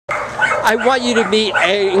I want you to meet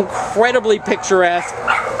an incredibly picturesque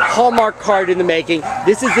Hallmark card in the making.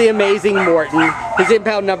 This is the amazing Morton. His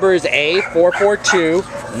impound number is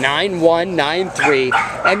A4429193.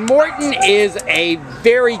 And Morton is a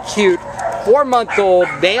very cute 4-month-old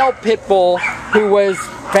male pit bull who was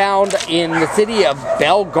found in the city of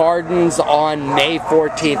Bell Gardens on May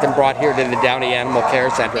 14th and brought here to the Downey Animal Care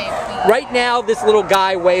Center. Right now, this little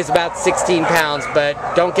guy weighs about 16 pounds, but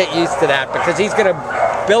don't get used to that because he's going to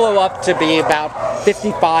billow up to be about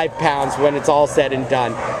 55 pounds when it's all said and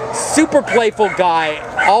done. Super playful guy,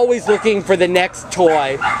 always looking for the next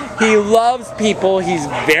toy. He loves people, he's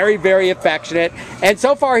very, very affectionate, and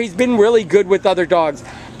so far he's been really good with other dogs,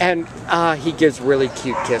 and he gives really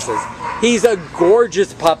cute kisses. He's a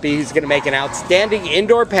gorgeous puppy. He's going to make an outstanding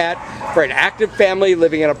indoor pet for an active family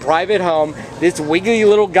living in a private home. This wiggly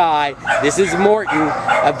little guy, this is Morton,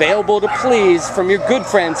 available to please from your good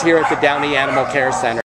friends here at the Downey Animal Care Center.